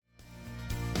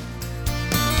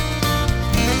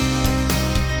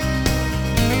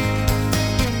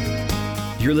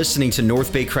You're listening to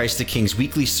North Bay Christ the King's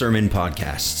weekly sermon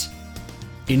podcasts.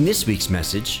 In this week's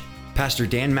message, Pastor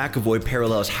Dan McAvoy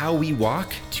parallels how we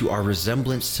walk to our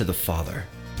resemblance to the Father.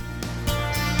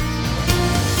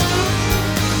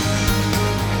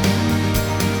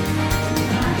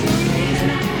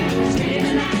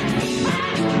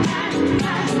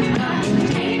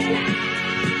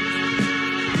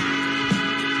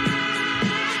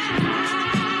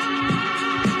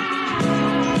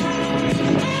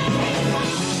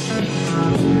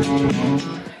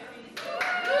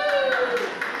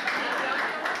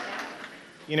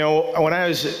 You know, when I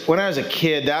was a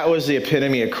kid, that was the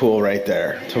epitome of cool right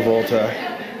there, Travolta.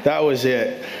 That was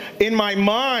it. In my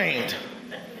mind,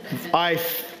 I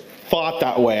thought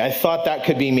that way. I thought that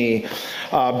could be me.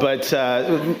 But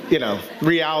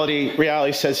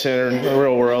reality sets in in the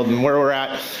real world and where we're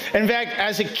at. In fact,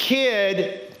 as a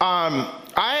kid,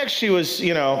 I actually was,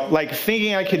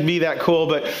 thinking I could be that cool,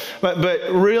 but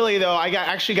really though, I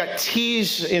actually got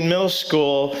teased in middle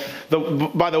school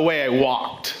by the way I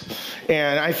walked.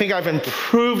 And I think I've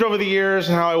improved over the years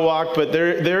in how I walk, but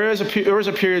there was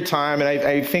a period of time, and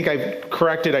I think I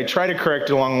tried to correct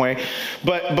it along the way,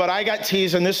 but I got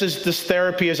teased, and this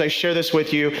therapy as I share this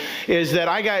with you, is that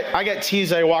I got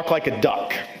teased that I walk like a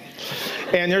duck.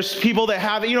 And there's people that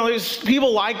have, there's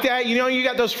people like that. You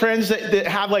got those friends that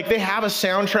have they have a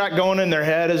soundtrack going in their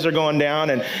head as they're going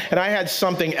down. And I had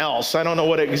something else. I don't know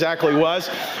what it exactly was.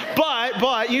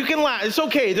 But you can laugh. It's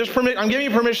okay. I'm giving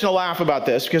you permission to laugh about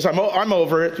this because I'm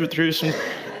over it through some,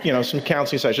 some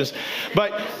counseling sessions.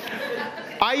 But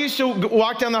I used to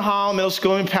walk down the hall in middle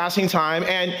school in passing time,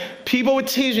 and people would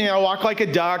tease me. I walk like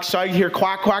a duck, so I'd hear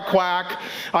quack, quack, quack.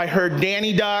 I heard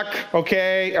Danny Duck,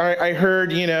 okay? I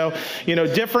heard,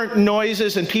 different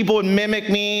noises, and people would mimic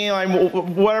me,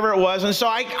 whatever it was. And so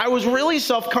I was really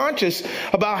self-conscious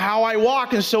about how I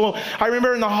walk. And so I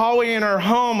remember in the hallway in our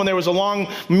home when there was a long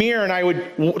mirror, and I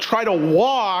would try to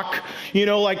walk,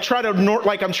 like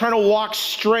I'm trying to walk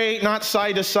straight, not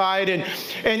side to side.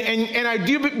 And I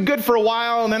do good for a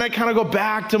while. And then I kind of go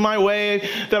back to my way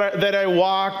that I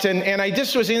walked, and I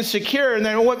just was insecure. And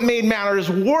then what made matters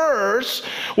worse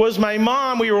was my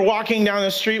mom. We were walking down the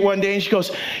street one day, and she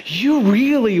goes, "You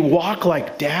really walk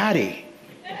like Daddy."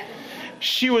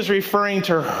 She was referring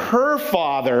to her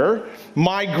father,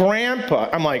 my grandpa.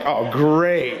 I'm like, oh,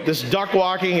 great. This duck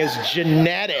walking is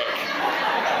genetic.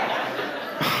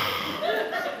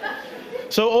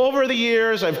 So over the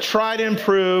years, I've tried to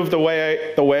improve the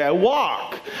way I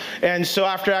walk. And so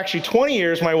after actually 20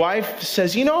 years, my wife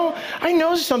says, I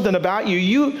know something about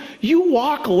you. You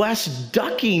walk less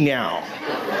ducky now.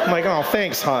 I'm like, oh,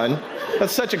 thanks, hon.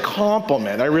 That's such a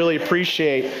compliment. I really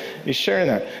appreciate you sharing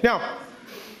that. Now,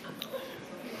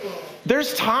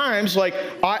 there's times like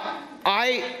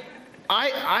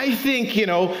I think,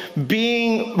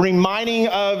 reminding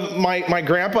of my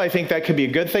grandpa, I think that could be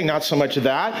a good thing, not so much of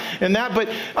that and that. But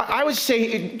I would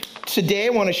say today I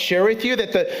want to share with you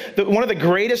that one of the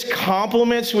greatest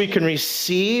compliments we can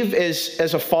receive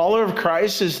as a follower of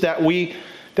Christ is that we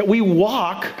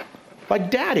walk like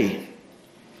Daddy.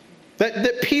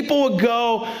 That people would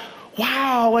go,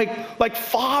 wow, like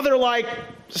father, like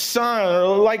son,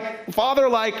 or like father,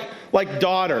 like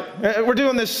daughter. We're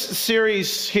doing this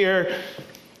series here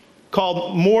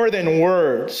called More Than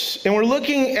Words. And we're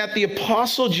looking at the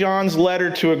Apostle John's letter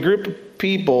to a group of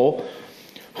people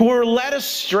who were led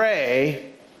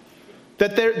astray,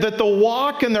 that the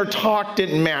walk and their talk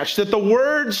didn't match, that the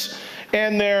words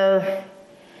and their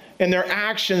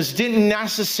actions didn't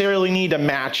necessarily need to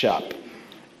match up.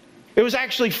 It was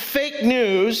actually fake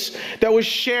news that was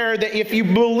shared that if you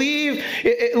believe,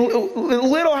 it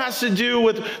little has to do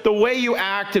with the way you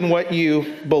act and what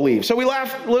you believe. So we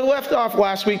left off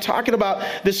last week talking about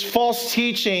this false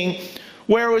teaching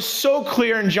where it was so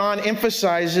clear, and John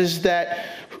emphasizes that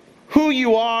who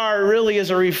you are really is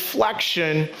a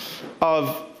reflection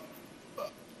of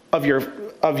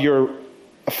your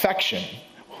affection,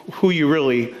 who you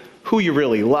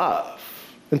really love.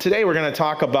 And today we're going to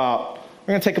talk about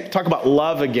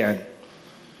love again,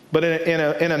 but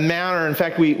in a manner. In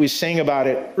fact, we sang about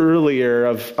it earlier,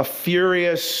 of a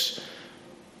furious,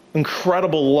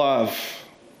 incredible love.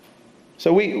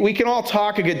 So we can all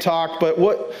talk a good talk, but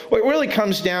what it really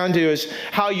comes down to is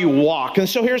how you walk. And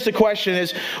so here's the question: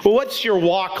 what's your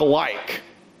walk like?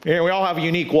 We all have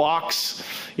unique walks.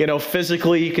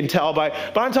 Physically you can tell by,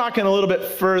 but I'm talking a little bit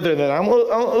further than that. I'm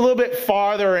a little bit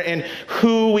farther in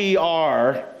who we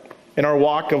are in our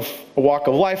walk of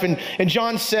life. And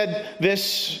John said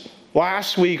this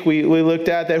last week. We looked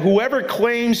at that whoever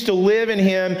claims to live in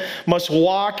him must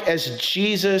walk as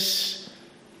Jesus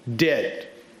did.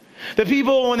 The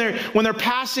people, when they're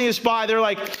passing us by, they're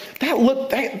like,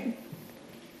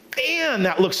 man,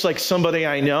 that looks like somebody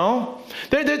I know.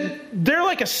 They're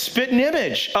like a spitting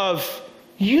image of,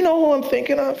 you know who I'm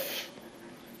thinking of?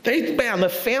 The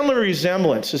family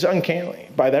resemblance is uncanny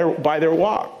by their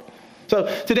walk. So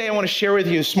today I want to share with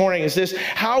you this morning is this: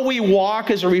 how we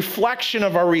walk is a reflection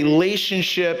of our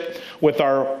relationship with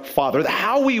our Father.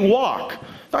 How we walk,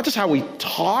 not just how we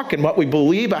talk and what we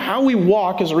believe, but how we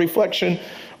walk is a reflection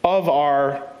of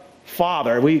our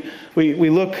Father. We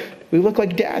look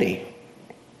like Daddy.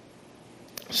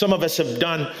 Some of us have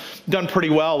done pretty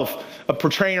well of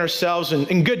portraying ourselves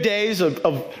in good days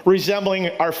of resembling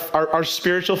our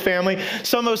spiritual family.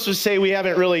 Some of us would say we've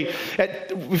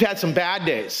had some bad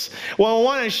days. Well, I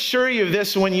want to assure you of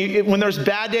this: when there's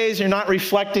bad days, you're not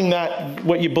reflecting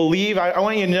what you believe. I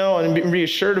want you to know and be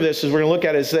reassured of this, as we're going to look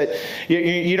at, is that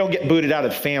you don't get booted out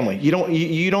of the family. You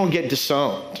don't get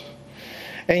disowned.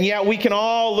 And yet we can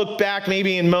all look back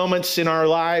maybe in moments in our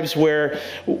lives where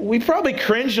we probably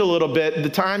cringe a little bit, the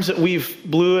times that we've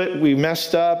blew it, we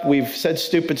messed up, we've said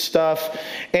stupid stuff.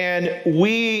 And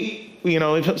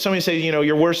if somebody says,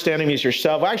 your worst enemy is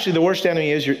yourself. Well, actually, the worst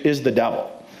enemy is the devil.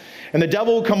 And the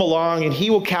devil will come along and he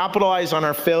will capitalize on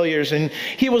our failures, and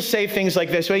he will say things like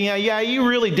this: well, yeah, you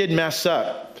really did mess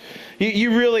up.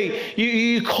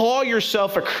 You call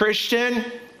yourself a Christian,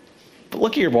 but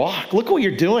look at your walk. Look at what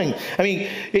you're doing. I mean,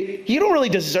 you don't really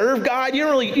deserve God.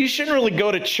 You shouldn't really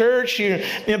go to church.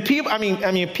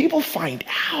 People find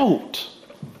out.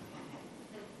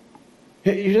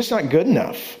 You're just not good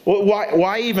enough.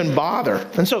 Why even bother?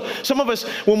 And so some of us,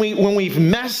 when we've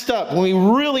messed up, when we've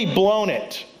really blown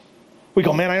it, we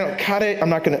go, man, I don't cut it.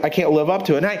 I can't live up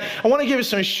to it. And I want to give you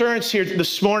some assurance here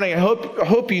this morning. I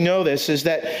hope you know this, is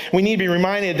that we need to be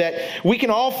reminded that we can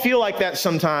all feel like that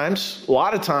sometimes, a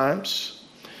lot of times.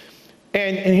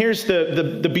 And here's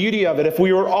the beauty of it. If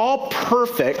we were all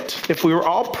perfect, this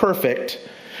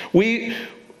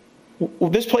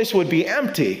place would be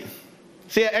empty.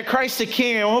 See, at Christ the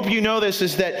King, I hope you know this,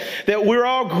 is that we're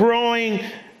all growing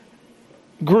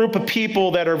group of people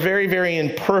that are very, very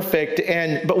imperfect,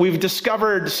 but we've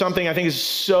discovered something I think is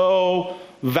so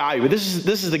valuable. This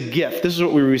is the gift. This is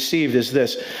what we received, is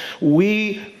this: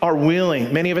 we are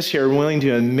willing, many of us here are willing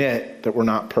to admit that we're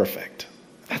not perfect.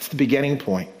 That's the beginning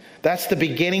point. That's the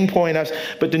beginning point of us.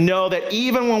 But to know that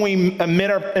even when we admit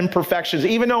our imperfections,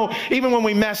 even when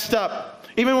we messed up,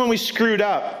 even when we screwed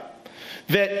up,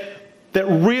 that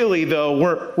really, though,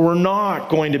 we're not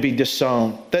going to be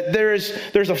disowned. That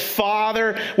there's a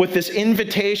Father with this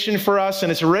invitation for us,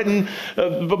 and it's written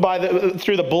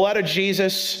through the blood of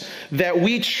Jesus, that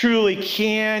we truly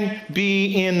can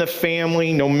be in the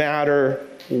family no matter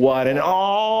what. And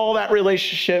all that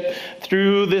relationship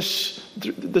to this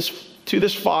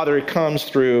Father, it comes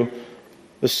through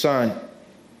the Son.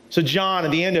 So John,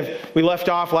 at the end we left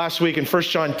off last week in 1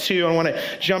 John 2. I want to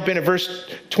jump into verse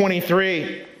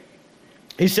 23.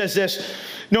 He says this: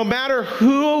 no matter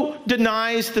who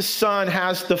denies the Son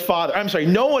has the Father.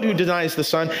 No one who denies the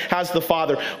Son has the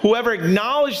Father. Whoever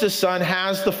acknowledges the Son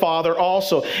has the Father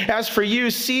also. As for you,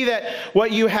 see that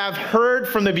what you have heard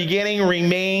from the beginning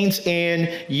remains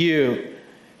in you.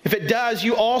 If it does,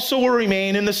 you also will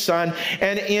remain in the Son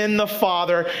and in the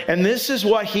Father. And this is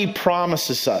what He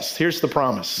promises us. Here's the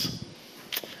promise: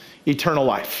 eternal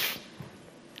life.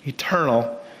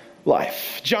 Eternal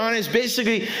life. John is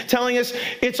basically telling us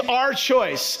it's our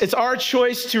choice. It's our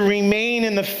choice to remain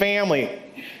in the family.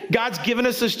 God's given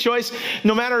us this choice.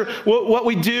 No matter what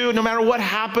we do, no matter what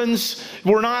happens,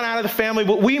 we're not out of the family,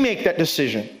 but we make that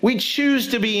decision. We choose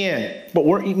to be in. But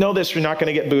know this: we're not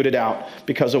going to get booted out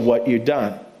because of what you've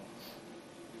done.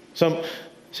 So,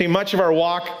 see, much of our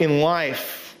walk in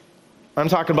life, I'm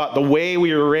talking about the way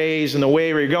we were raised and the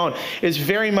way we're going, is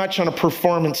very much on a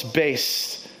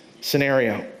performance-based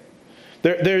scenario.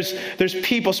 There's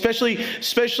people,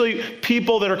 especially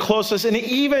people that are closest, and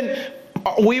even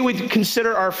we would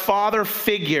consider our father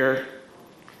figure,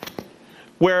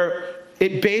 where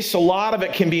a lot of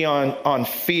it can be on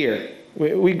fear.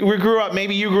 We grew up,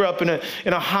 maybe you grew up in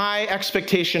a high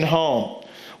expectation home,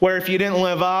 where if you didn't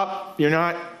live up, you're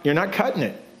not cutting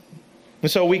it. And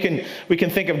so we can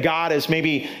think of God as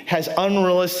maybe has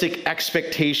unrealistic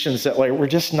expectations that we're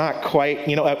just not quite,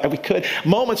 we could.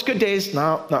 Moments, good days,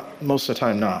 no, not most of the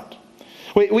time, not.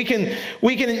 We can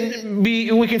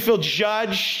feel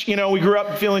judged. We grew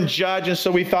up feeling judged, and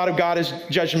so we thought of God as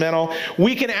judgmental.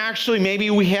 We can actually, maybe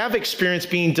we have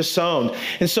experienced being disowned.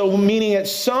 And so meaning at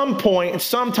some point, at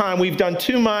some time, we've done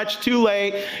too much, too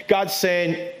late. God's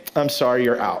saying, I'm sorry,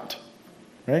 you're out.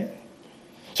 Right?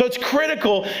 So it's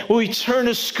critical when we turn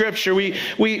to Scripture.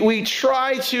 We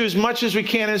try to, as much as we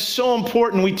can. It's so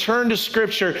important. We turn to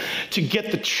Scripture to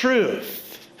get the truth.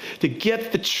 To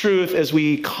get the truth as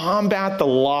we combat the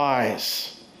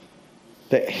lies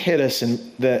that hit us and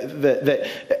that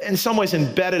in some ways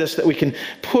embedded us, that we can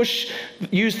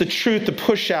use the truth to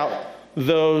push out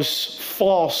those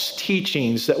false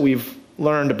teachings that we've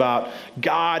learned about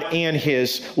God and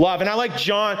his love. And I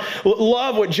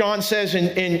love what John says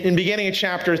in beginning of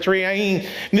chapter 3. I mean,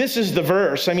 this is the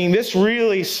verse. I mean, this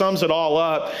really sums it all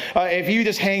up. If you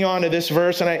just hang on to this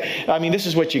verse, and I mean, this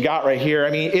is what you got right here. I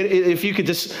mean, if you could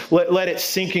just let it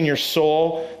sink in your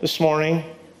soul this morning,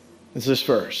 it's this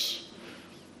verse.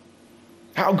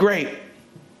 How great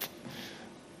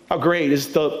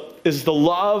is the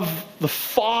love the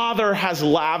Father has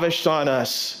lavished on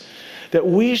us, that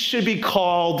we should be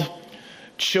called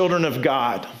children of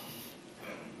God.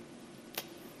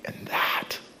 And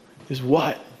that is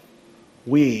what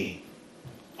we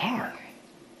are.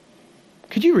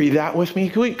 Could you read that with me?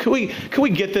 Could we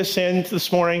get this in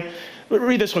this morning?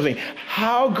 Read this with me.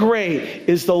 How great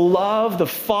is the love the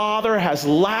Father has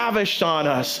lavished on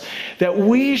us, that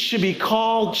we should be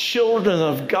called children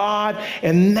of God,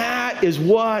 and that is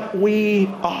what we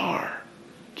are.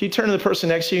 Can you turn to the person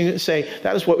next to you and say,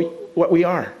 that is what we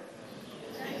are?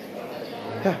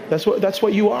 Yeah, that's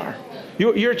what you are.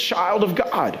 You're a child of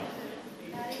God.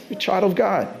 You're a child of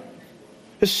God.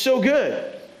 It's so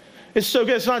good. It's so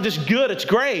good. It's not just good, it's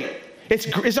great.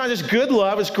 It's not just good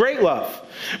love, it's great love.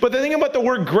 But the thing about the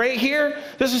word great here,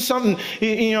 this is something,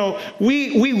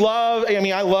 we love. I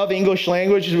mean, I love English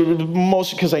language,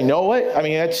 mostly because I know it. I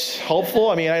mean, it's helpful.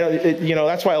 I mean,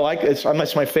 that's why I like it.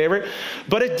 That's my favorite.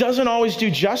 But it doesn't always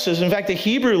do justice. In fact, the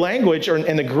Hebrew language,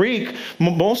 and the Greek,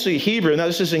 mostly Hebrew, now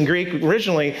this is in Greek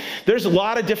originally, there's a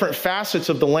lot of different facets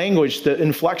of the language, the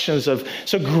inflections of,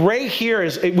 so great here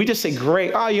is, we just say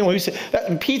great. We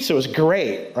say, pizza was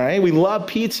great, right? We love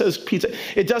pizza.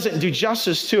 It doesn't do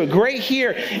justice to it. Great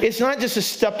here, it's not just a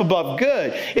step above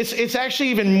good. It's actually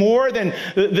even more than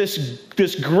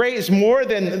this great. It's more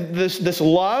than this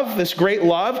love, this great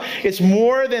love. It's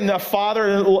more than the father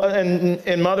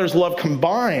and mother's love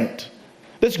combined.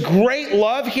 This great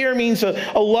love here means a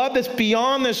love that's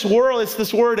beyond this world. It's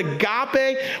this word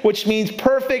agape, which means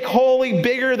perfect, holy,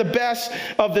 bigger, the best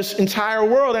of this entire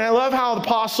world. And I love how the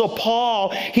Apostle Paul,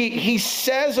 he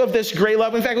says of this great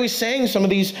love. In fact, we sang some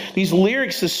of these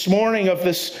lyrics this morning of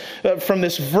this from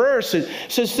this verse. It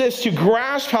says this: to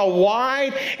grasp how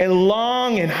wide and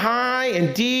long and high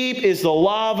and deep is the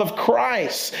love of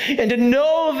Christ, and to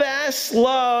know this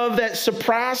love that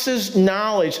surpasses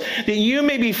knowledge, that you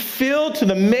may be filled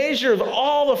to the measure of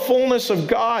all the fullness of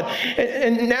God.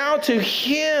 And now to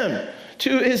him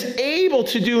is able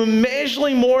to do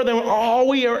immeasurably more than all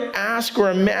we ask or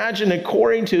imagine,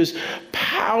 according to his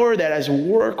power that has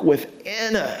worked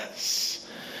within us.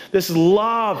 This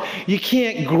love, you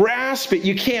can't grasp it,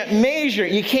 you can't measure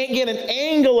it, you can't get an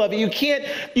angle of it, you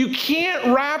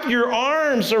can't wrap your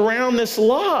arms around this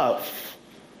love.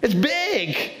 It's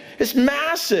big, it's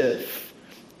massive,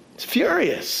 it's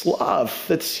furious love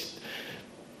that's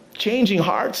changing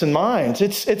hearts and minds.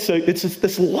 It's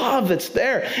this love that's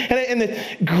there. And the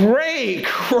great,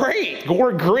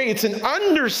 word great, it's an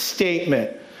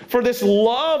understatement for this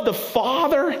love the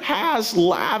Father has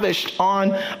lavished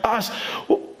on us.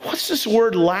 What's this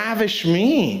word lavish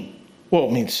mean? Well,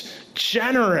 it means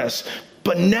generous,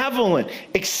 benevolent,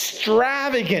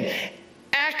 extravagant,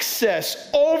 excess,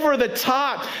 over the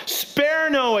top, spare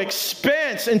no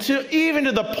expense, and even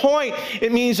to the point,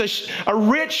 it means a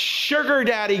rich sugar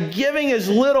daddy giving his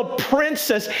little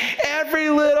princess every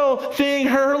little thing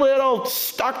her little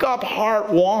stuck-up heart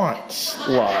wants.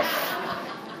 Love.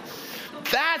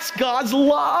 That's God's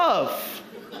love.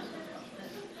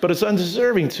 But it's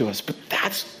undeserving to us. But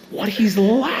that's what he's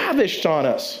lavished on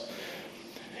us.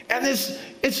 And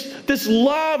this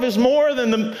love is more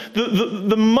than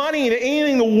the money,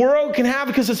 anything the world can have,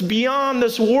 because it's beyond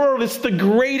this world. It's the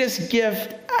greatest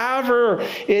gift ever.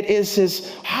 It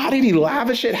is how did he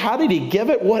lavish it? How did he give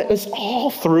it? It's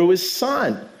all through his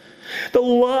Son. The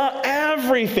love,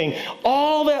 everything,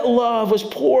 all that love was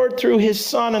poured through his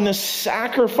Son and the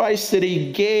sacrifice that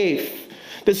he gave.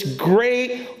 This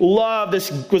great love,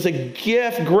 this was a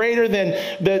gift greater than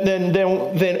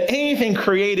anything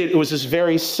created. It was his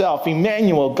very self.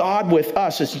 Emmanuel, God with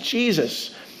us, is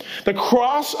Jesus. The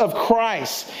cross of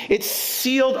Christ, it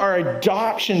sealed our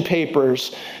adoption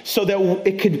papers so that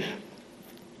it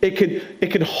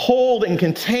could hold and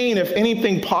contain, if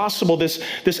anything possible, this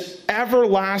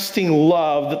everlasting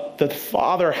love that the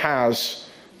Father has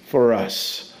for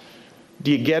us.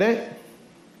 Do you get it?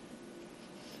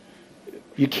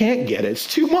 You can't get it.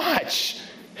 It's too much.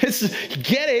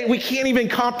 Get it? We can't even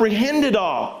comprehend it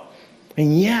all.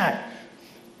 And yet,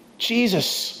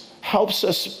 Jesus helps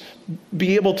us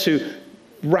be able to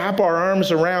wrap our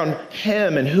arms around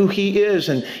him and who he is.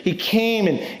 And he came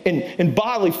in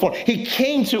bodily form. He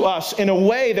came to us in a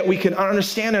way that we can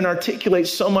understand and articulate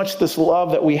so much this love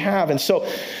that we have. And so,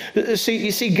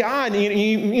 you see, God,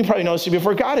 you probably noticed it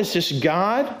before, God is just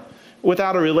God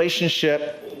without a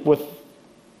relationship with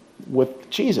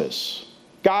Jesus.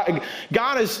 God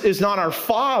is not our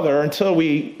Father until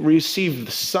we receive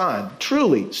the Son,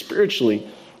 truly, spiritually,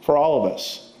 for all of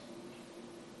us.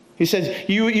 He says,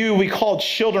 you will be called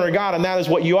children of God, and that is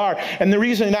what you are. And the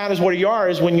reason that is what you are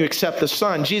is when you accept the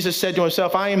Son. Jesus said to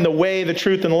himself, I am the way, the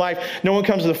truth, and the life. No one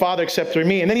comes to the Father except through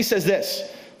me. And then he says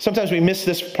this. Sometimes we miss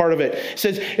this part of it. He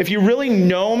says, if you really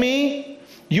know me,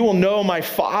 you will know my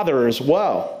Father as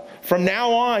well. From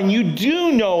now on, you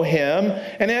do know him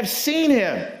and have seen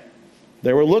him.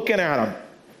 They were looking at him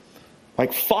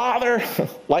like Father,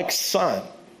 like Son.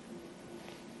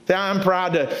 I'm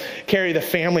proud to carry the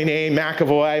family name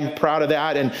McAvoy. I'm proud of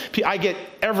that. And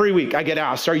every week I get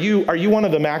asked, are you one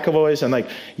of the McAvoys? And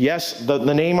yes,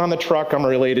 the name on the truck I'm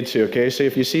related to. Okay, so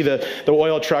if you see the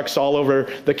oil trucks all over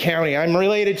the county, I'm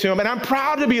related to them, and I'm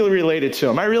proud to be related to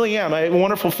them. I really am. I have a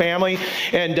wonderful family.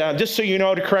 And just so you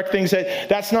know, to correct things,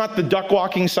 that's not the duck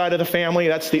walking side of the family.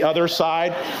 That's the other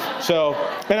side.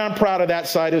 And I'm proud of that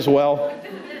side as well.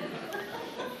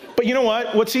 But you know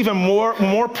what? What's even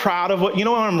more proud of what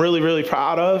I'm really, really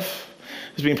proud of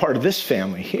is being part of this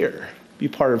family here. Be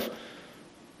part of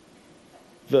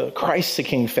the Christ the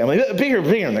King family. Bigger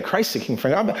than the Christ the King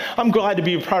family. I'm glad to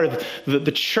be a part of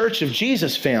the Church of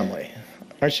Jesus family.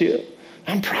 Aren't you?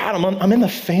 I'm proud. I'm in the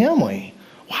family.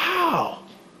 Wow.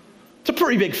 It's a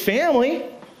pretty big family.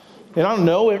 And I don't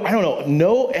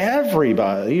know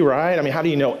everybody, right? I mean, how do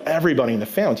you know everybody in the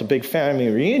family? It's a big family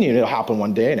reunion. It'll happen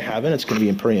one day in heaven. It's going to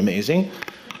be pretty amazing.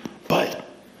 But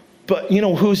you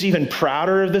know who's even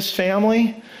prouder of this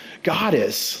family? God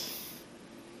is.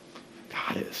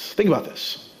 God is. Think about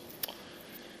this.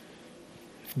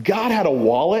 If God had a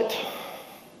wallet,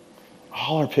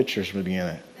 all our pictures would be in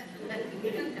it.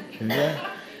 Okay?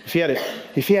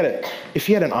 If he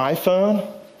had an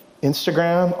iPhone,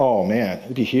 Instagram, oh man,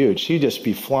 it'd be huge. He'd just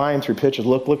be flying through pictures.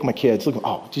 Look at my kids. Do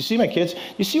you see my kids?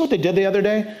 You see what they did the other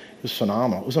day? It was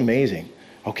phenomenal. It was amazing.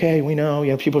 Okay, we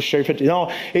know, people share pictures.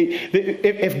 No,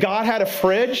 if God had a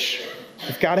fridge,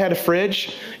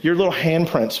 your little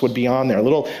handprints would be on there.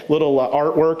 Little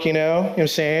artwork, you know what I'm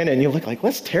saying? And you look like,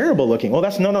 that's terrible looking. Well,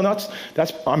 that's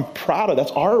I'm proud of.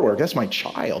 That's artwork. That's my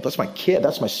child. That's my kid.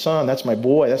 That's my son. That's my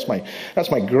boy. That's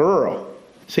my girl.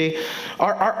 See,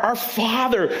 our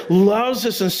Father loves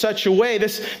us in such a way.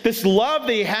 This love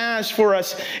that he has for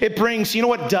us, it brings, you know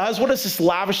what it does? What is this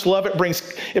lavish love? It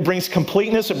brings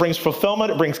completeness, it brings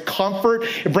fulfillment, it brings comfort,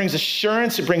 it brings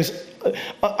assurance, it brings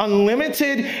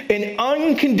unlimited and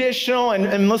unconditional,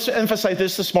 and let's emphasize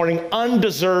this morning,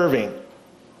 undeserving.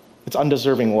 It's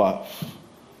undeserving love.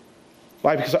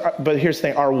 Why? But here's the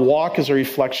thing, our walk is a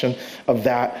reflection of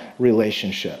that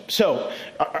relationship. So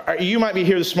you might be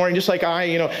here this morning just like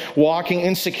I, walking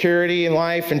insecurity in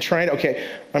life and trying to,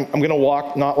 I'm going to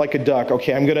walk not like a duck.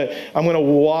 Okay, I'm going to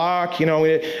walk,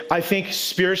 I think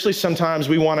spiritually sometimes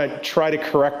we want to try to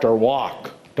correct our walk,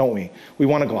 don't we? We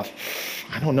want to go,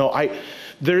 I don't know,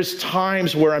 there's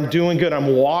times where I'm doing good.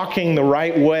 I'm walking the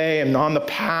right way. I'm on the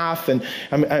path, and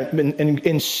I'm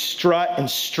in strut and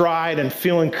stride and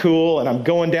feeling cool, and I'm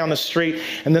going down the street.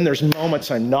 And then there's moments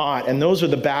I'm not, and those are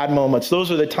the bad moments. Those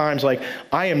are the times like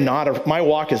my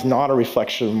walk is not a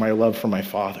reflection of my love for my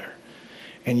Father,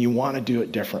 and you want to do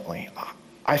it differently.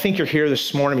 I think you're here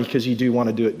this morning because you do want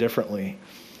to do it differently.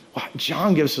 Well,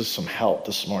 John gives us some help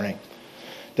this morning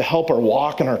to help our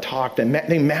walk and our talk, they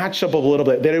match up a little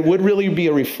bit, that it would really be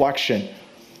a reflection.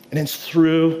 And it's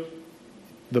through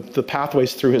the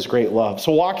pathways through his great love.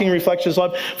 So walking reflections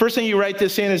love. First thing you write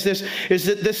this in is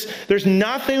that there's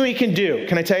nothing we can do.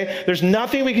 Can I tell you? There's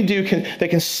nothing we can do that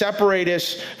can separate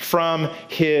us from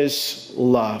his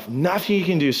love. Nothing you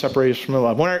can do separate us from the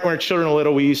love. When our children were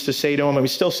little, we used to say to them, and we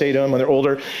still say to them when they're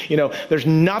older, there's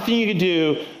nothing you can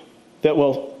do that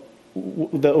will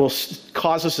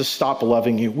cause us to stop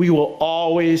loving you. We will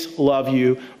always love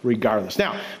you regardless.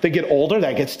 Now, they get older,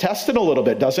 that gets tested a little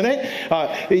bit, doesn't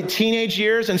it? Teenage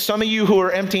years, and some of you who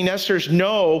are empty nesters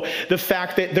know the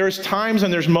fact that there's times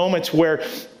and there's moments where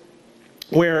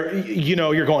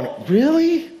you're going,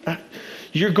 really?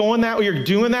 You're going that way, you're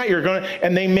doing that,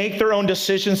 and they make their own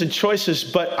decisions and choices,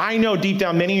 but I know deep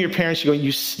down, many of your parents,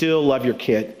 you still love your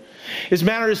kid. As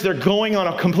matter is they're going on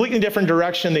a completely different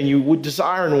direction than you would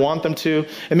desire and want them to.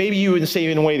 And maybe you wouldn't say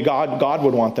in a way God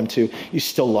would want them to. You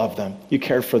still love them. You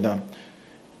care for them.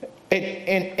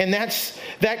 And that's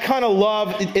that kind of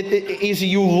love is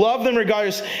you love them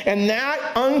regardless. And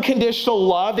that unconditional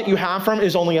love that you have from them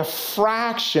is only a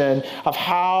fraction of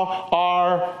how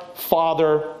our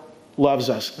Father loves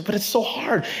us. But it's so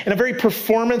hard in a very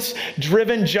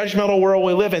performance-driven, judgmental world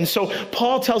we live in. So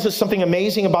Paul tells us something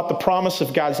amazing about the promise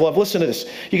of God's love. Listen to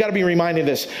this. You got to be reminded of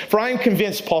this. For I am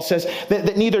convinced, Paul says,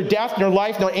 that neither death nor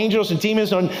life, nor angels nor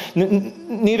demons, nor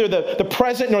neither the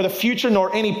present nor the future,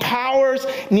 nor any powers,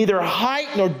 neither height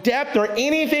nor depth, nor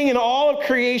anything in all of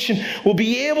creation will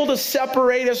be able to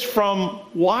separate us from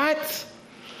what?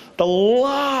 The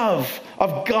love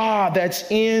of God that's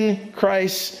in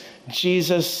Christ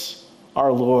Jesus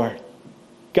our Lord.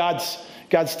 God's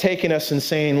taking us and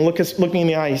saying, look me in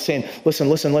the eye. He's saying, listen.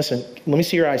 Let me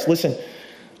see your eyes. Listen,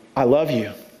 I love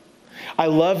you. I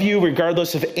love you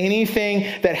regardless of anything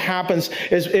that happens.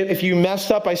 If you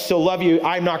messed up, I still love you.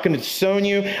 I'm not going to disown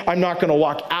you. I'm not going to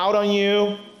walk out on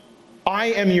you.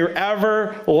 I am your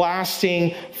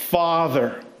everlasting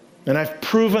Father. And I've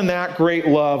proven that great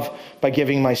love by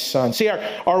giving my son. See,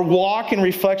 our walk and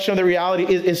reflection of the reality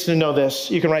is to know this.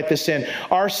 You can write this in.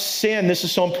 Our sin, this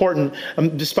is so important,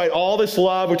 despite all this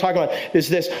love we're talking about, is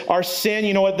this. Our sin,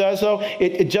 you know what it does though?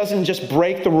 It doesn't just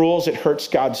break the rules, it hurts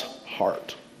God's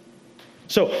heart.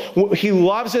 So he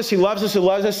loves us,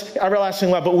 everlasting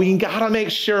love, but we got to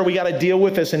make sure we got to deal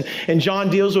with this. And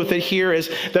John deals with it here is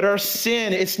that our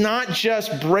sin, it's not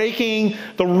just breaking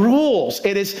the rules.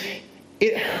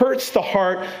 It hurts the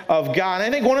heart of God.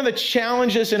 And I think one of the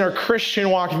challenges in our Christian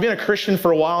walk, if you've been a Christian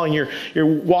for a while and you're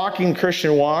walking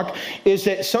Christian walk, is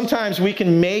that sometimes we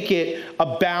can make it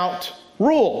about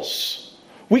rules.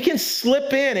 We can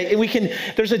slip in.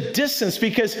 There's a distance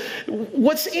because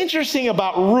what's interesting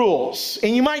about rules,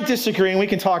 and you might disagree and we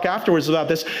can talk afterwards about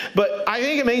this, but I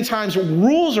think many times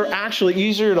rules are actually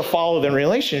easier to follow than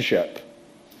relationship.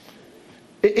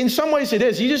 In some ways it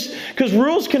is. Because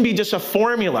rules can be just a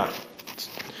formula.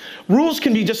 Rules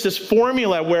can be just this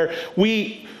formula where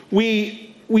we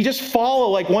just follow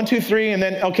like 1, 2, 3, and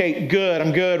then, okay, good,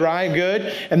 I'm good, right,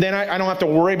 good. And then I don't have to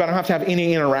worry about it. I don't have to have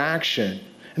any interaction.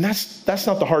 And that's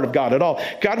not the heart of God at all.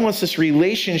 God wants this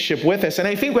relationship with us. And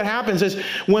I think what happens is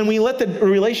when we let the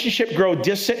relationship grow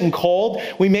distant and cold,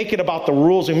 we make it about the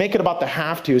rules. We make it about the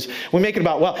have-tos. We make it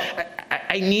about, well,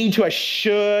 I need to, I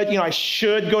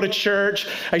should go to church.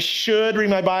 I should read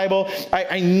my Bible.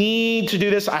 I need to do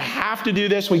this. I have to do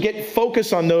this. We get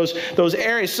focused on those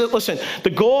areas. So listen, the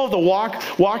goal of the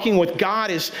walking with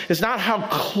God is not how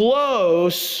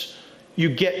close you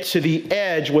get to the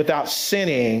edge without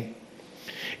sinning.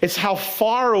 It's how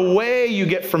far away you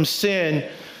get from sin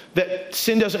that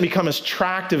sin doesn't become as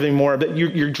attractive anymore, that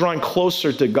you're drawing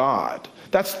closer to God.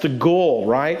 That's the goal,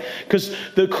 right? Because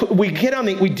we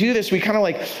do this, we kind of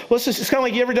like, it's kind of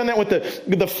like, you ever done that with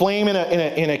the flame in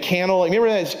a candle? Like, remember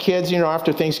that as kids,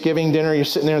 after Thanksgiving dinner, you're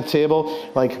sitting there at the table,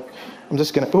 like, I'm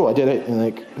just going to, I did it, and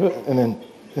then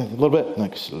a little bit,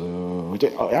 like, slow,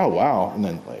 oh, wow, and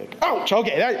then like, ouch,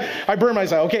 okay, I burned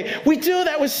myself. Okay, we do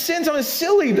that with sin. It's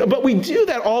silly, but we do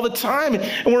that all the time,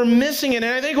 and we're missing it.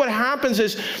 And I think what happens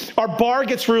is our bar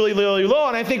gets really, really low,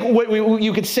 and I think what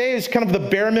you could say is kind of the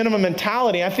bare minimum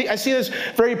mentality. I see this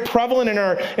very prevalent in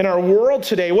our world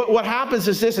today. What happens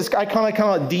is this, I kind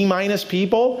of like D-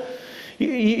 people.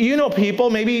 You know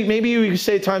people, maybe you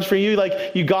say times for you,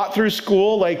 like you got through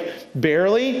school like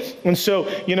barely, and so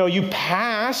you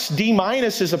pass. D-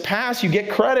 is a pass. You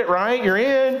get credit, right? You're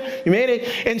in. You made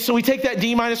it. And so we take that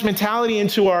D- mentality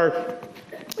into our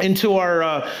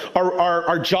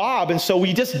job, and so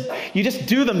you just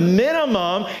do the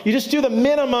minimum. You just do the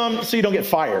minimum so you don't get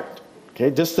fired. Okay,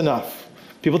 just enough.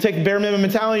 People take the bare minimum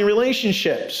mentality in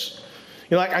relationships.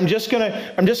 You're like, I'm just gonna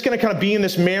kind of be in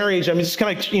this marriage. I'm just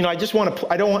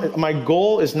gonna, my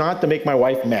goal is not to make my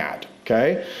wife mad.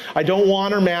 Okay, I don't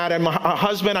want her mad. I'm a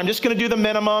husband. I'm just gonna do the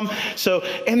minimum. So,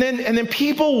 and then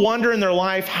people wonder in their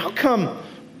life, how come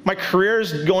my career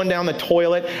is going down the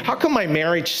toilet? How come my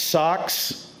marriage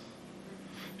sucks?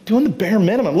 Doing the bare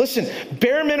minimum. Listen,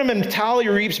 bare minimum mentality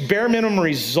reaps bare minimum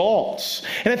results.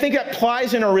 And I think that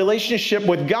applies in our relationship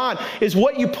with God. Is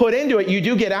what you put into it, you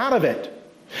do get out of it.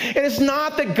 And it's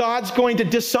not that God's going to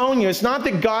disown you. It's not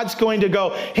that God's going to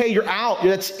go, hey, you're out.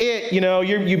 That's it.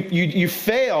 You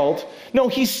failed. No,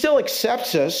 he still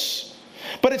accepts us.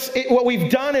 But what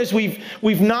we've done is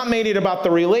we've not made it about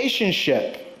the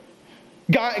relationship.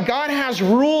 God has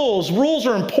rules. Rules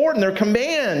are important. They're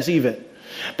commands even.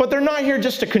 But they're not here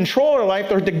just to control our life.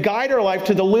 They're to guide our life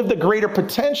to live the greater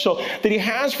potential that he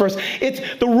has for us.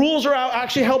 The rules are out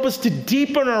actually help us to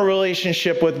deepen our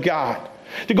relationship with God,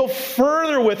 to go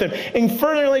further with him and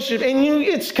further relationship. And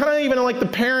it's kind of even like the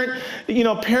parent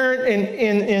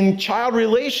and child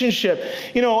relationship.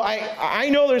 I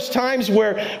know there's times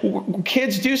where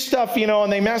kids do stuff,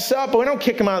 and they mess up, but we don't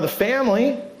kick them out of the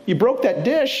family. You broke that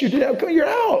dish, you're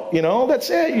out. That's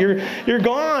it. You're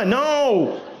gone.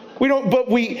 No. We don't, but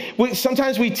we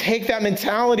sometimes we take that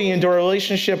mentality into our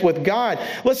relationship with God.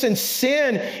 Listen,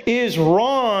 sin is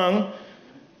wrong,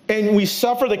 and we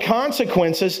suffer the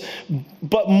consequences,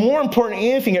 but more important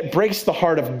than anything, it breaks the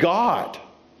heart of God.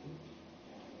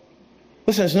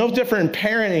 Listen, it's no different in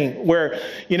parenting where,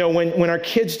 when our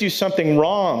kids do something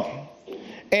wrong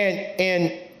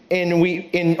and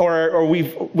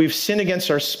we've sinned against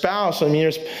our spouse. I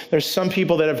mean, there's some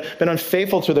people that have been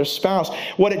unfaithful to their spouse.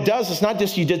 What it does is not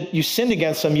just you sinned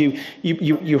against them,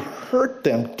 you hurt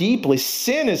them deeply.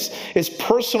 Sin is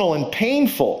personal and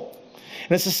painful.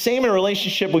 And it's the same in a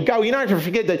relationship with God. We don't have to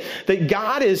forget that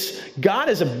God is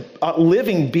a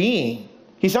living being.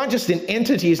 He's not just an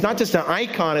entity. He's not just an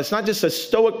icon. It's not just a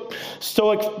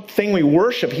stoic thing we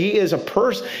worship. He is a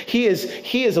person. He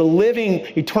is a living,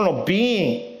 eternal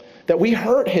being that we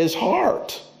hurt his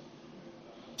heart.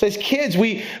 So as kids,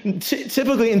 we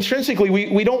typically, intrinsically,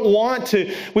 we don't want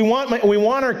to. We want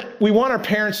our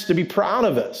parents to be proud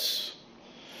of us.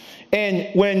 And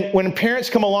when parents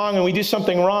come along and we do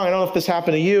something wrong, I don't know if this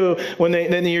happened to you,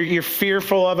 then you're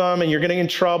fearful of them and you're getting in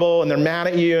trouble and they're mad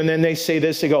at you, and then they say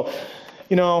this, they go,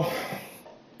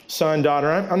 son, daughter,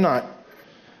 I'm not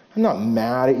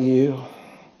mad at you.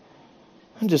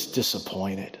 I'm just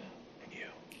disappointed in you.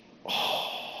 Oh.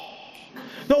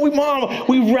 No, Mom,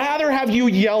 we'd rather have you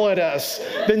yell at us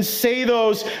than say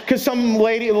those, because some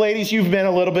ladies, you've been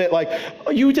a little bit like, oh,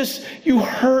 you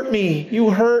hurt me.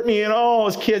 And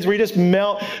as kids, we just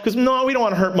melt. Because no, we don't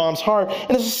want to hurt Mom's heart.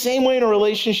 And it's the same way in a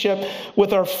relationship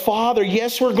with our Father.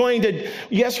 Yes, we're going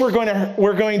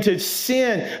to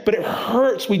sin, but it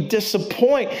hurts. We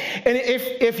disappoint. And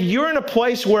if you're in a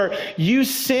place where you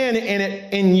sin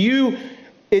and you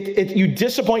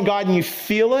disappoint God and you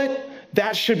feel it,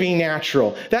 that should be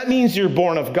natural. That means you're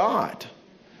born of God.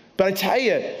 But I tell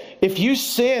you, if you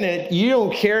sin and you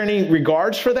don't care any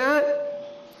regards for that,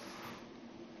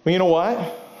 well, you know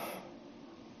what?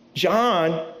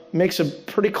 John makes a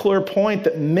pretty clear point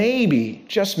that maybe,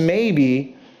 just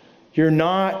maybe, you're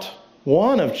not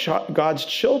one of God's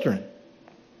children.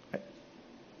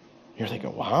 You're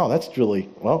thinking, wow, that's really,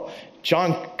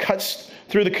 John cuts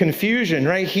through the confusion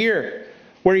right here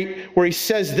where he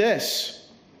says this.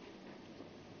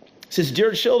 He says,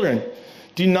 dear children,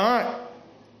 do not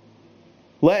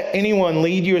let anyone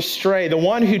lead you astray. The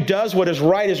one who does what is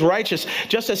right is righteous.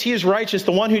 Just as he is righteous,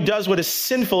 the one who does what is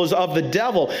sinful is of the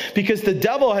devil, because the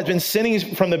devil has been sinning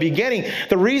from the beginning.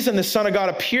 The reason the Son of God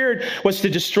appeared was to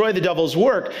destroy the devil's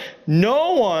work.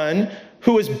 No one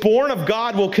who is born of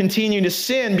God will continue to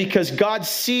sin because God's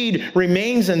seed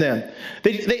remains in them.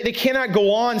 They cannot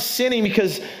go on sinning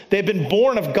because they've been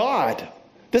born of God.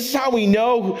 This is how we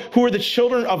know who are the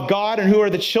children of God and who are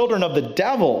the children of the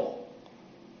devil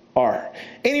are.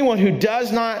 Anyone who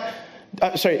does not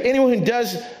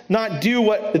do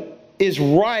what is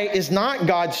right is not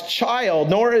God's child,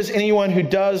 nor is anyone who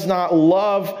does not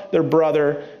love their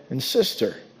brother and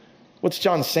sister. What's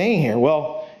John saying here?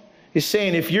 Well, he's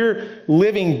saying if you're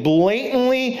living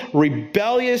blatantly,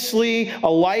 rebelliously, a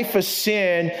life of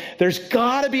sin, there's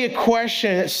got to be a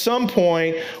question at some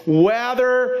point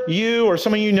whether you or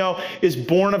someone you know is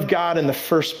born of God in the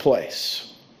first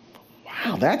place.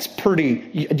 Wow, that's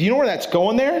pretty. Do you know where that's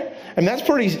going there? And that's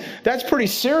pretty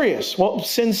serious. Well,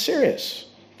 sin's serious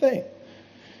thing.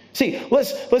 See,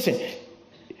 listen.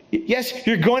 Yes,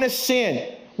 you're going to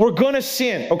sin. We're going to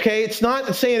sin, okay? It's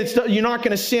not saying you're not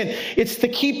going to sin. It's the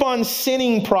keep on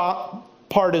sinning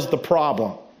part is the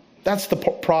problem. That's the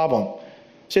problem.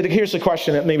 So here's the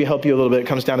question that maybe help you a little bit. It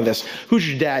comes down to this. Who's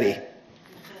your daddy?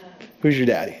 Who's your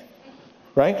daddy?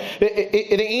 Right?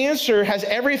 The answer has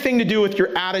everything to do with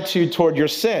your attitude toward your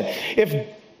sin. If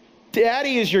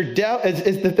daddy is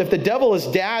if the devil is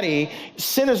daddy,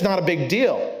 sin is not a big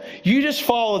deal. You just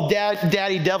follow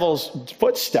daddy devil's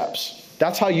footsteps.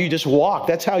 That's how you just walk.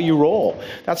 That's how you roll.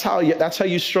 That's how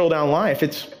you stroll down life.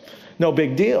 It's no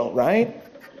big deal, right?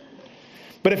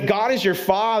 But if God is your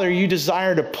Father, you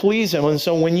desire to please him. And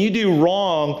so when you do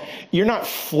wrong, you're not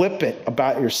flippant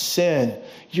about your sin.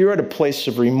 You're at a place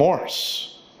of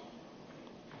remorse.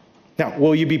 Now,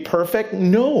 will you be perfect?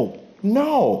 No.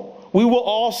 We will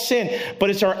all sin, but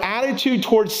it's our attitude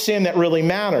towards sin that really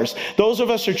matters. Those of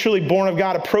us who are truly born of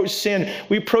God approach sin,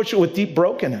 we approach it with deep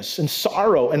brokenness and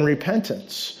sorrow and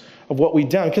repentance of what we've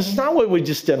done. Because it's not what we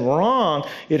just did wrong,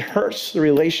 it hurts the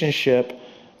relationship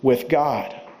with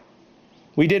God.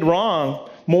 We did wrong.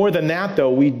 More than that,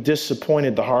 though, we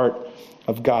disappointed the heart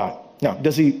of God. Now,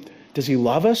 does he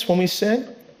love us when we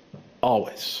sin?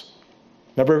 Always.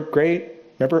 Remember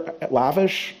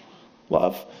lavish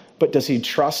love? But does he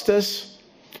trust us?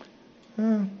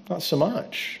 Not so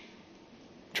much.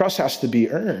 Trust has to be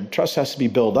earned. Trust has to be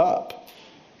built up.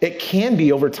 It can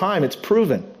be over time. It's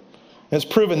proven. It's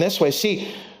proven this way.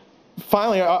 See,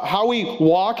 finally, how we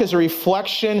walk is a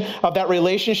reflection of that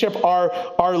relationship.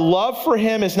 Our love for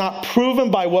him is not proven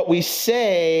by what we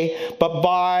say, but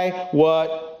by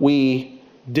what we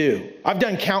do. I've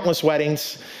done countless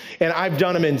weddings, and I've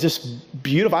done them in just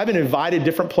beautiful. I've been invited to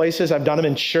different places. I've done them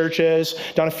in churches,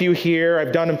 done a few here.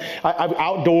 I've done them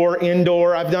outdoor,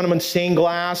 indoor. I've done them in stained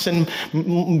glass and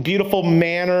beautiful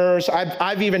manners.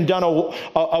 I've even done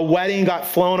a wedding, got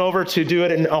flown over to do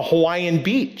it in a Hawaiian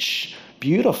beach.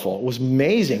 Beautiful. It was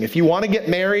amazing. If you want to get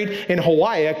married in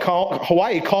Hawaii,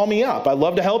 call me up. I'd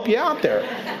love to help you out there.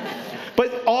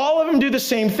 But all of them do the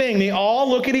same thing. They all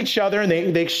look at each other and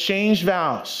they exchange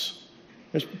vows.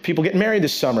 There's people getting married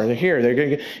this summer. They're here. You're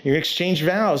going to exchange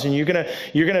vows, and you're going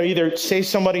to either say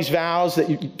somebody's vows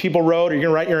that people wrote, or you're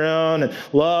going to write your own. And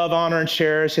love, honor, and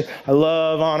cherish. I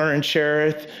love, honor, and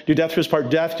cherish. Do death to his part.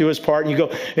 Death to his part. And you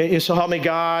go. So help me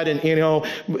God. And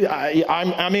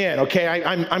I'm in. Okay.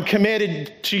 I'm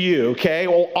committed to you. Okay.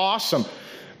 Well, awesome.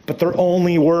 But they're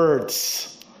only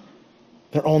words.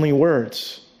 They're only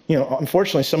words.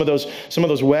 Unfortunately, some of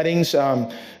those weddings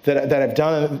that I've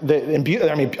done,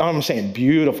 I'm saying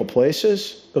beautiful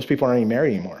places, those people aren't even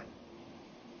married anymore.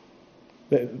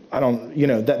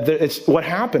 It's what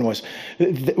happened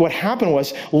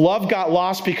was love got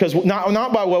lost because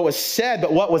not by what was said,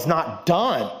 but what was not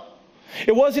done.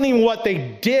 It wasn't even what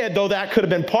they did, though that could have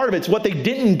been part of it. It's what they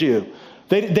didn't do.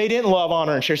 They didn't love,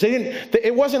 honor, and cherish.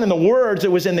 It wasn't in the words,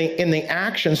 it was in the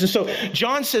actions. And so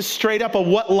John says straight up of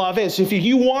what love is. If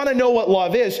you want to know what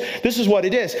love is, this is what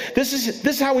it is. This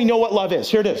is how we know what love is.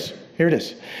 Here it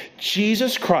is.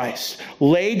 Jesus Christ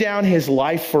laid down his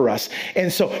life for us.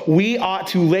 And so we ought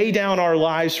to lay down our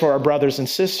lives for our brothers and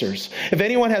sisters. If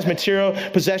anyone has material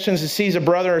possessions and sees a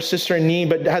brother or sister in need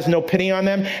but has no pity on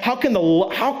them, how can the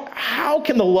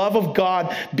love of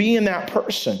God be in that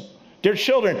person? Dear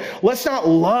children, let's not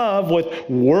love with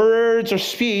words or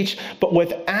speech, but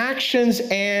with actions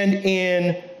and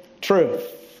in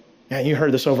truth. And you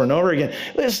heard this over and over again.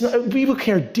 Listen, people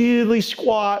care diddly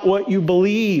squat what you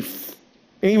believe,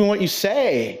 even what you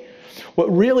say.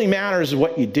 What really matters is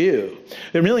what you do.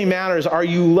 It really matters, are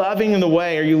you loving the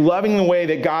way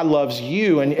that God loves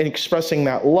you and expressing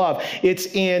that love?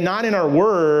 It's not in our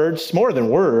words, more than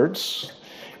words.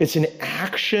 It's in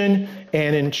action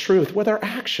and in truth, with our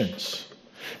actions.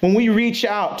 When we reach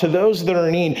out to those that are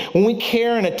in need, when we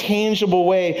care in a tangible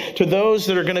way to those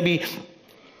that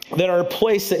are a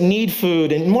place that need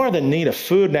food, and more than need a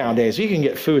food nowadays, you can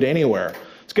get food anywhere.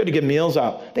 It's good to get meals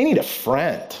out. They need a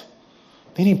friend.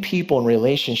 They need people in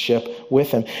relationship with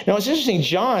them. Now, it's interesting,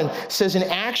 John says in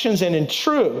actions and in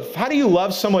truth. How do you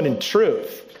love someone in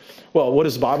truth? Well, what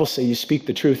does the Bible say? You speak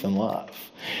the truth in love.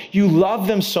 You love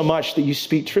them so much that you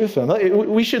speak truth to them.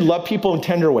 We should love people in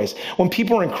tender ways. When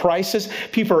people are in crisis,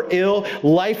 people are ill,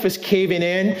 life is caving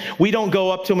in, we don't go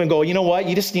up to them and go, you know what?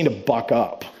 You just need to buck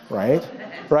up, right?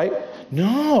 Right?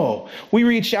 No. We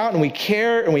reach out and we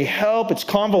care and we help. It's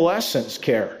convalescence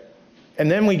care.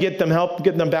 And then we get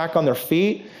them back on their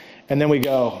feet, and then we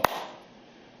go,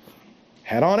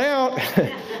 head on out.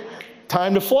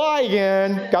 Time to fly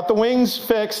again. Got the wings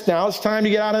fixed. Now it's time to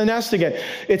get out of the nest again.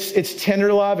 It's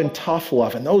tender love and tough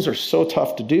love, and those are so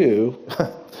tough to do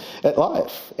at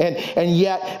life. And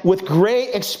yet, with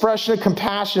great expression of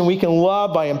compassion, we can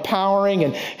love by empowering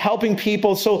and helping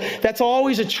people. So that's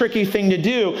always a tricky thing to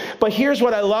do. But here's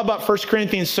what I love about 1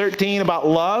 Corinthians 13 about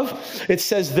love. It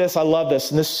says this, I love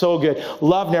this, and this is so good.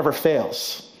 Love never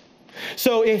fails.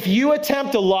 So if you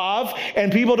attempt to love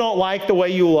and people don't like the way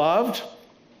you loved,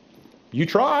 you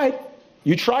tried.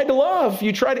 You tried to love.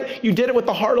 You did it with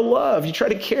the heart of love. You try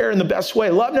to care in the best way.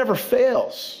 Love never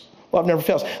fails. Love never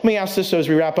fails. Let me ask this as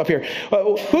we wrap up here.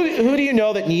 Who do you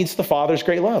know that needs the Father's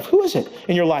great love? Who is it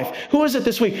in your life? Who is it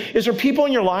this week? Is there people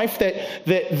in your life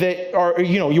that are,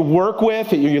 you work with,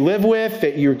 that you live with,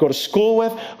 that you go to school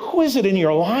with? Who is it in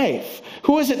your life?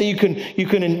 Who is it that you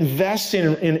can invest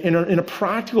in a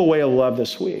practical way of love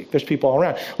this week? There's people all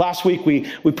around. Last week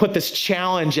we put this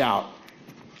challenge out.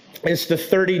 It's the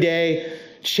 30-day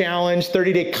challenge,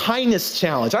 30-day kindness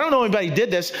challenge. I don't know if anybody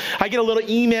did this. I get a little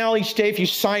email each day if you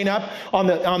sign up on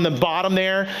the bottom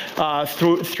there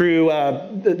through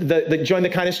the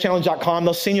jointhekindnesschallenge.com.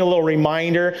 They'll send you a little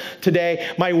reminder today.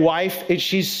 My wife,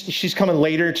 she's coming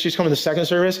later. She's coming to the second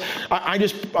service.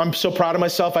 I'm so proud of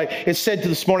myself. It said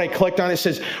this morning, I clicked on it, it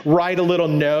says write a little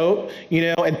note,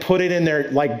 and put it in their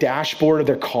like dashboard of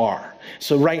their car.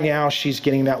 So right now she's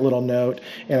getting that little note,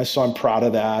 and so I'm proud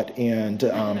of that. And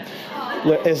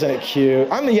isn't it cute?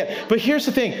 But here's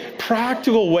the thing: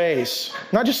 practical ways,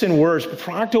 not just in words, but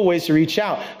practical ways to reach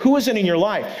out. Who is it in your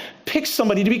life? Pick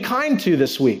somebody to be kind to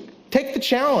this week. Take the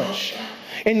challenge.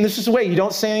 And this is the way: you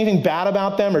don't say anything bad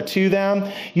about them or to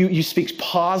them. You speak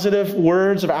positive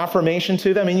words of affirmation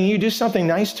to them, and you do something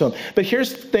nice to them. But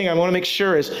here's the thing I want to make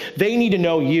sure is they need to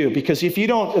know you, because if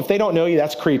they don't know you,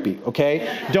 that's creepy,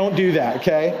 okay? Don't do that,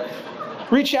 okay?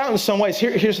 Reach out in some ways.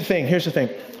 Here's the thing.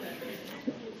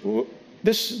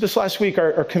 This last week,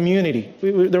 our community,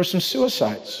 there were some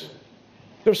suicides.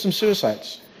 There's some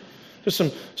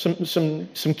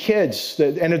kids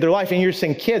that ended their life, and you're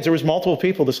saying kids. There was multiple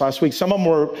people this last week. Some of them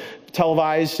were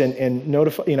televised and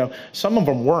notified. Some of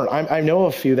them weren't. I know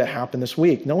a few that happened this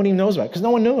week. No one even knows about it because no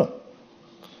one knew them.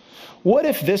 What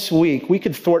if this week we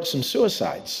could thwart some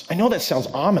suicides? I know that sounds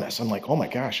ominous. I'm like, oh my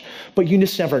gosh, but you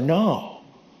just never know.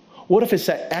 What if it's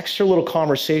that extra little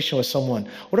conversation with someone?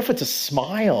 What if it's a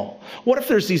smile? What if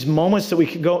there's these moments that we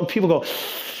could go and people go,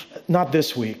 not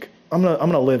this week. I'm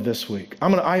gonna live this week.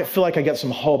 I feel like I got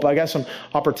some hope. I got some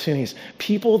opportunities.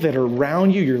 People that are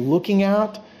around you, you're looking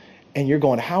at, and you're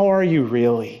going, how are you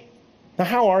really? Now,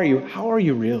 how are you? How are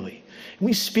you really? And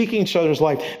we speak in each other's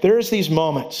life. There's these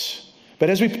moments. But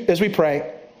as we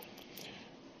pray,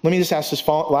 let me just ask this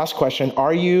last question.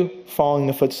 Are you following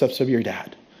the footsteps of your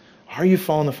dad? Are you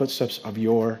following the footsteps of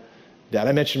your dad?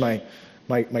 I mentioned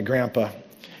my grandpa.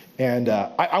 And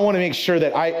I want to make sure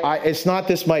that it's not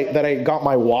that I got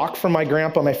my walk from my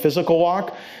grandpa, my physical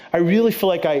walk. I really feel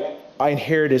like I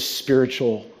inherited his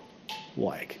spiritual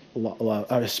walk,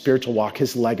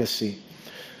 his legacy.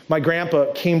 My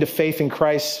grandpa came to faith in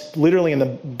Christ literally in the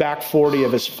back 40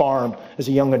 of his farm as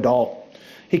a young adult.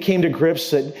 He came to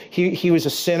grips that he was a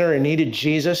sinner and needed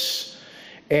Jesus,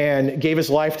 and gave his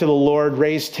life to the Lord,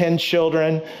 raised 10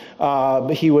 children.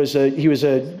 He was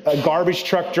a garbage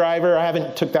truck driver. I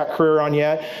haven't took that career on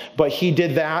yet, but he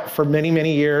did that for many,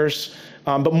 many years.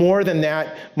 But more than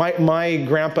that, my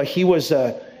grandpa, he was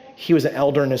an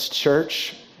elder in his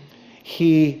church.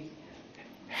 He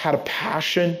had a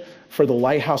passion for the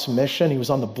Lighthouse mission. He was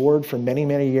on the board for many,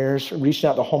 many years, reaching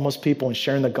out to homeless people and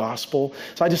sharing the gospel.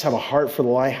 So I just have a heart for the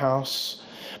Lighthouse.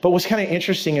 But what's kind of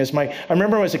interesting is I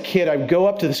remember when I was a kid, I'd go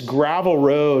up to this gravel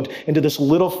road into this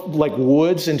little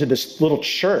woods into this little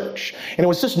church. And it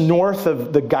was just north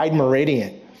of the Guide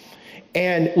Meridian.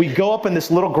 And we go up in this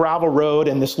little gravel road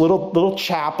and this little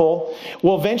chapel.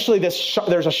 Well, eventually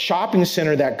there's a shopping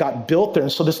center that got built there.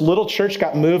 And so this little church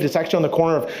got moved. It's actually on the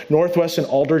corner of Northwest and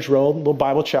Aldridge Road, little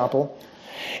Bible chapel.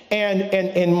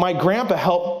 And my grandpa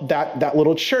helped that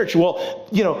little church. Well,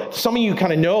 some of you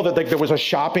kind of know that there was a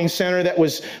shopping center that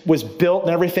was built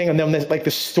and everything, and then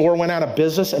the store went out of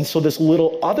business, and so this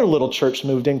other little church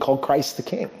moved in called Christ the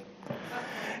King.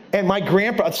 And my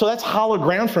grandpa, so that's hallowed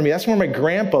ground for me. That's where my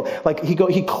grandpa,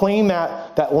 he claimed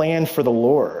that land for the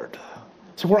Lord.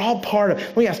 So we're all part of it.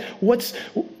 Let me ask,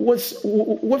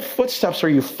 what footsteps are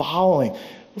you following?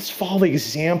 Let's follow the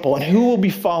example, and who will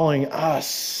be following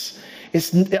us?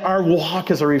 Our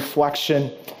walk is a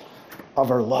reflection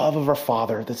of our love of our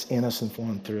Father that's in us and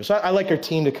flowing through us. So I'd like our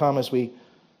team to come as we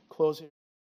close here.